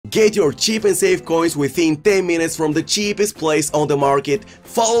Get your cheap and safe coins within 10 minutes from the cheapest place on the market.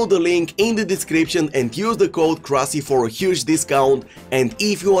 Follow the link in the description and use the code Krasi for a huge discount. And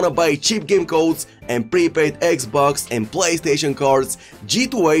if you wanna buy cheap game codes and prepaid Xbox and PlayStation cards,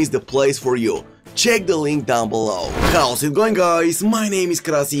 G2A is the place for you. Check the link down below. How's it going, guys? My name is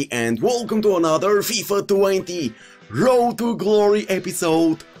Krasi and welcome to another FIFA 20 Road to Glory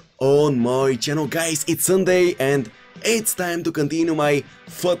episode on my channel. Guys, it's Sunday and it's time to continue my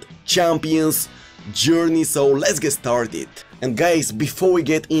FUT Champions journey, so let's get started. And guys, before we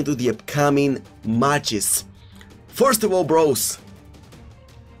get into the upcoming matches, first of all, bros,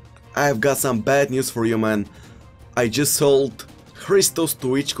 I've got some bad news for you, man. I just sold Christos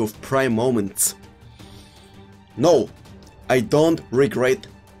Stoichkov Prime Moments. No, I don't regret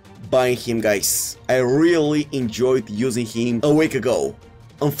buying him, guys. I really enjoyed using him a week ago.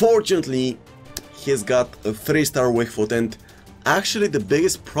 Unfortunately, he's got a 3-star weak foot, and actually the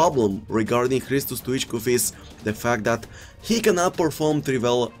biggest problem regarding Christos Stoichkov is the fact that he cannot perform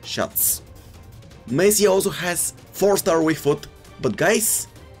trivel shots. Messi also has 4-star weak foot, but guys,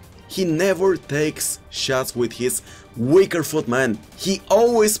 he never takes shots with his weaker foot, man. He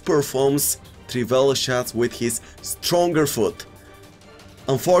always performs trivel shots with his stronger foot.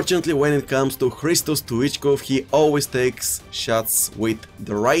 Unfortunately, when it comes to Christos Stoichkov, he always takes shots with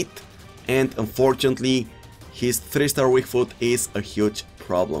the right, and unfortunately his 3-star weak foot is a huge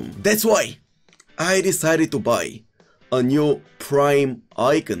problem. That's why I decided to buy a new Prime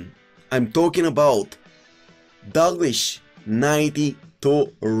icon. I'm talking about Douglas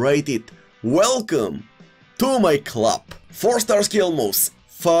 92 rated. Welcome to my club. 4-star skill moves,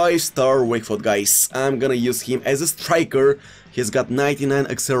 5-star weak foot, guys. I'm gonna use him as a striker. He's got 99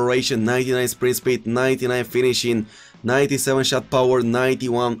 acceleration, 99 sprint speed, 99 finishing, 97 shot power,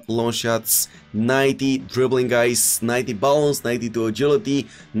 91 long shots, 90 dribbling, guys, 90 balance, 92 agility,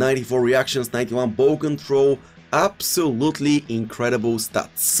 94 reactions, 91 ball control. Absolutely incredible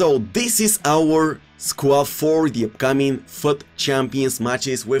stats. So this is our squad for the upcoming FUT Champions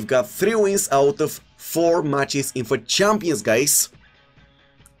matches. We've got 3 wins out of 4 matches in FUT Champions, guys.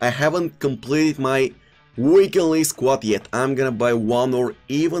 I haven't completed my weekly squad yet. I'm gonna buy 1 or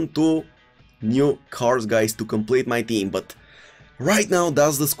even 2 new cards, guys, to complete my team, but right now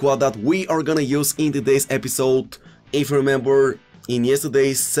that's the squad that we are gonna use in today's episode. If you remember, in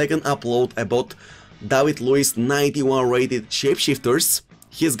yesterday's second upload I bought David Luiz 91 rated shapeshifters.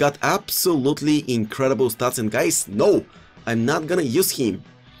 He's got absolutely incredible stats, and guys, no, I'm not gonna use him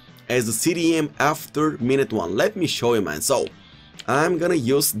as a CDM after minute 1. Let me show you, man. So I'm gonna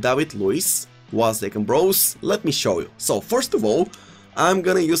use David Luiz. 1 second, bros, let me show you. So first of all, I'm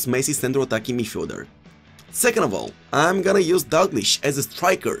gonna use Messi central attacking midfielder. Second of all, I'm gonna use Douglas as a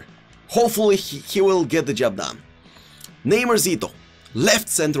striker. Hopefully he will get the job done. Neymar Zito, left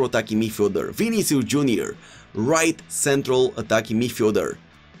central attacking midfielder. Vinicius Jr., right central attacking midfielder.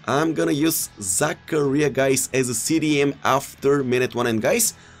 I'm gonna use Zakaria, guys, as a CDM after minute 1, and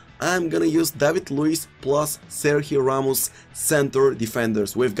guys, I'm gonna use David Luiz plus Sergio Ramos center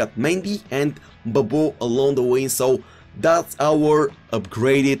defenders. We've got Mendy and Babu along the wing, so that's our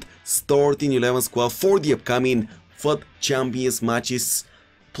upgraded starting 11 squad for the upcoming FUT Champions matches.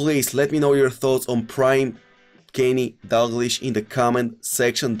 Please let me know your thoughts on Prime Kenny Dalglish in the comment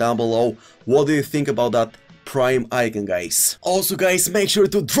section down below. What do you think about that Prime icon, guys? Also, guys, make sure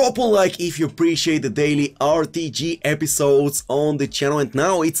to drop a like if you appreciate the daily RTG episodes on the channel. And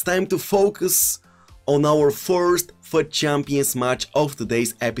now it's time to focus on our first FUT Champions match of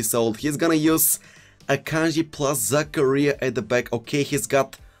today's episode. He's gonna use Akanji plus Zakaria at the back. Okay, he's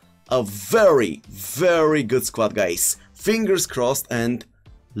got a very, very good squad, guys. Fingers crossed, and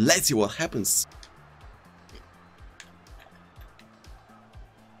let's see what happens.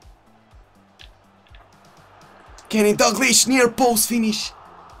 Kenny Dalglish near post finish.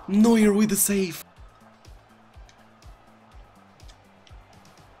 Neuer with the save.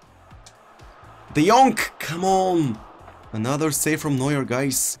 De Jong, come on. Another save from Neuer,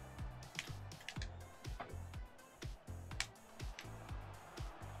 guys.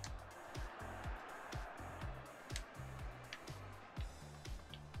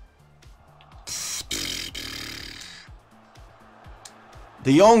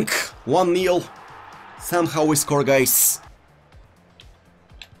 De Jong, 1-0. Somehow we score, guys.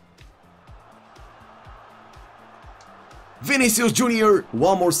 Vinicius Jr.,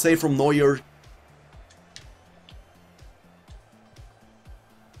 1 more save from Neuer.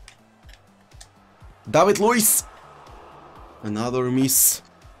 David Luiz, another miss.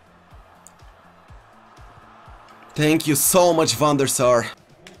 Thank you so much, Van der Sar.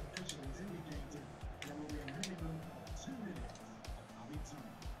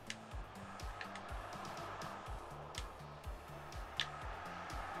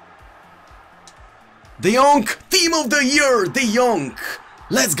 De Jong, Team of the Year, De Jong.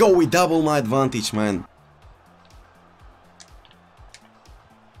 Let's go with double my advantage, man.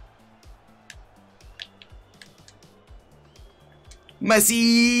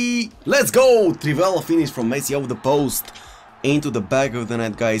 Messi! Let's go! Trivela finish from Messi off the post into the back of the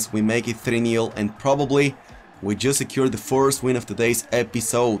net, guys. We make it 3-0 and probably we just secured the first win of today's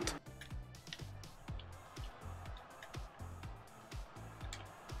episode.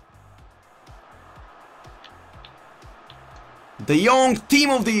 The Young Team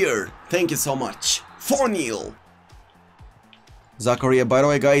of the Year! Thank you so much. 4-0. Zakaria, by the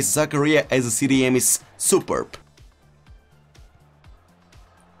way, guys, Zakaria as a CDM is superb.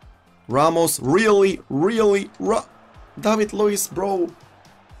 Ramos, really, David Luiz, bro.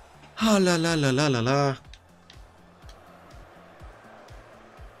 Ah, la la la la la la.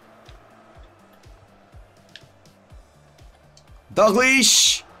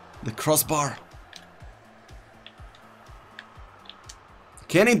 Dalglish! The crossbar.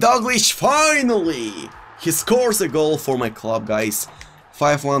 Kenny Dalglish, finally! He scores a goal for my club, guys.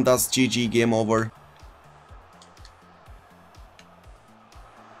 5-1, that's GG, game over.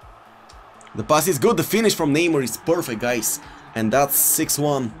 The pass is good, the finish from Neymar is perfect, guys. And that's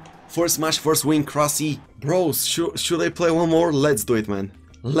 6-1. First match, first win, Krasi. Bros, should I play one more? Let's do it, man.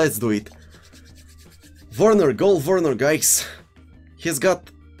 Let's do it. Werner, goal Werner, guys. He's got...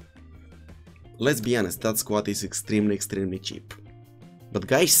 Let's be honest, that squad is extremely cheap. But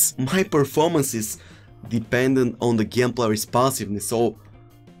guys, my performance is dependent on the gameplay responsiveness, so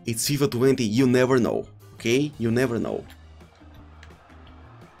it's FIFA 20, you never know, okay? You never know.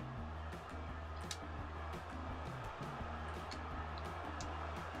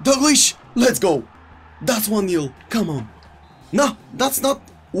 Dalglish, let's go! That's 1-0, come on. No, that's not...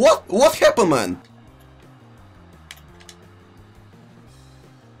 What happened, man?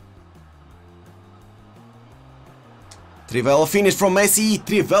 Trivela finish from Messi,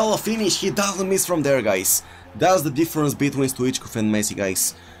 Trivela finish, he doesn't miss from there, guys. That's the difference between Stoichkov and Messi,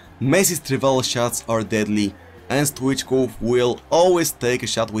 guys. Messi's Trivela shots are deadly, and Stoichkov will always take a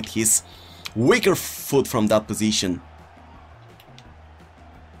shot with his weaker foot from that position.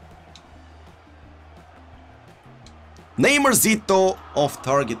 Neymar Zito off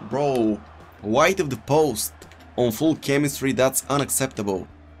target, bro. Wide of the post, on full chemistry, that's unacceptable.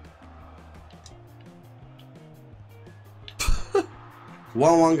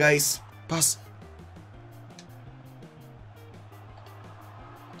 1-1, guys. Pass.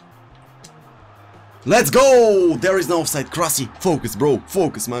 Let's go! There is no offside. Krasi, focus, bro.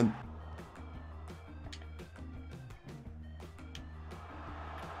 Focus, man.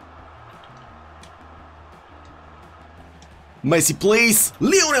 Messi, please.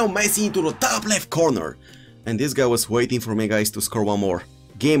 Lionel Messi into the top left corner. And this guy was waiting for me, guys, to score one more.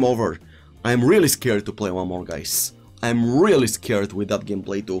 Game over. I'm really scared to play one more, guys. I'm really scared with that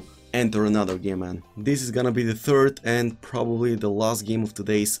gameplay to enter another game, man. This is gonna be the third and probably the last game of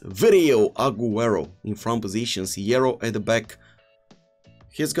today's video. Agüero in front position, Hierro at the back.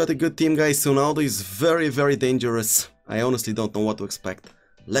 He's got a good team, guys. Ronaldo is very dangerous. I honestly don't know what to expect.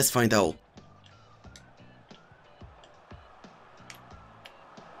 Let's find out.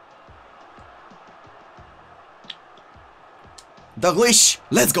 Dalglish,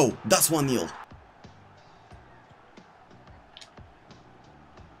 let's go. That's 1-0.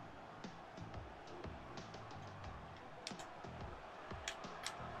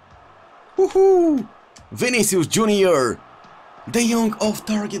 Woohoo! Vinicius Jr. De Jong off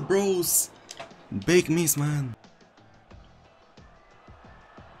target, bros. Big miss, man.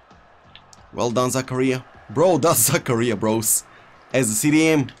 Well done, Zakaria. Bro, that's Zakaria, bros. As a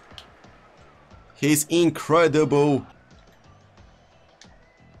CDM, he's incredible.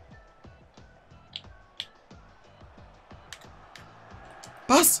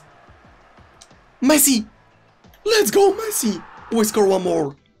 Pass. Messi. Let's go, Messi. We score one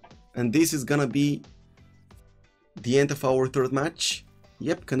more. And this is gonna be the end of our third match.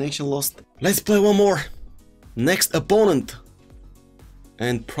 Yep, connection lost. Let's play one more. Next opponent.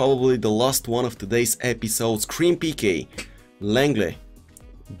 And probably the last one of today's episode. Scream PK. Langley.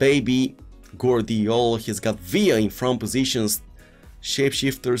 Baby. Guardiola. He's got Villa in front positions.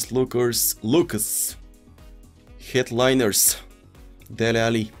 Shapeshifters. Lucas. Headliners. Dele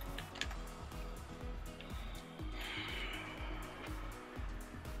Alli.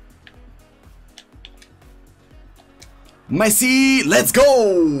 Messi, let's go!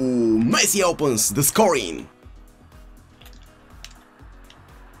 Messi opens the scoring.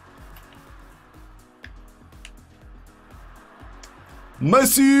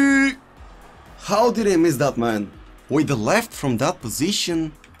 Messi! How did I miss that, man? With the left from that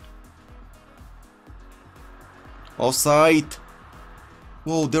position. Offside.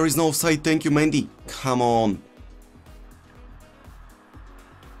 Whoa, there is no offside. Thank you, Mendy. Come on.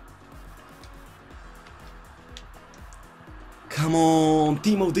 Come on,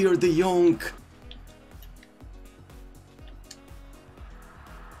 Team of the Year De Jong.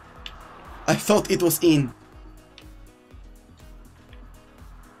 I thought it was in.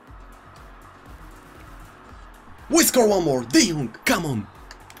 We score one more. De Jong, come on.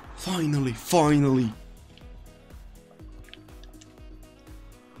 Finally, finally.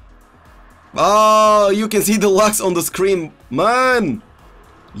 Ah, you can see the lags on the screen, man.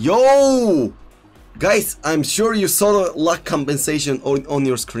 Yo. Guys, I'm sure you saw the lag compensation on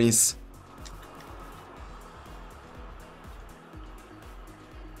your screens.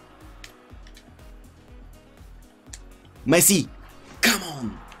 Messi, come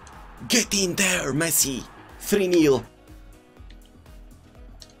on, get in there, Messi. 3-0.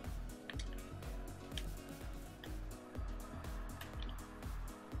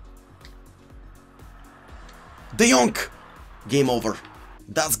 De Jong, game over.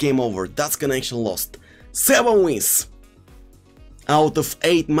 That's game over, that's connection lost. 7 wins out of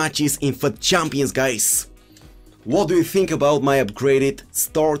 8 matches in FUT Champions, guys. What do you think about my upgraded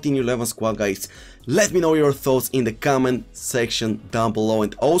starting 11 squad, guys? Let me know your thoughts in the comment section down below.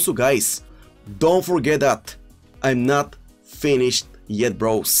 And also, guys, don't forget that I'm not finished yet,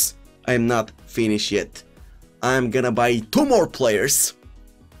 bros. I'm not finished yet. I'm gonna buy 2 more players.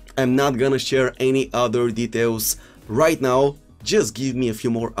 I'm not gonna share any other details right now. Just give me a few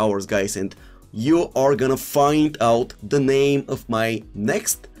more hours, guys, and you are gonna find out the name of my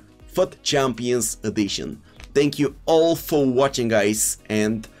next FUT Champions edition. Thank you all for watching, guys,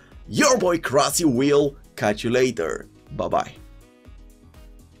 and your boy Krasi will catch you later. Bye bye.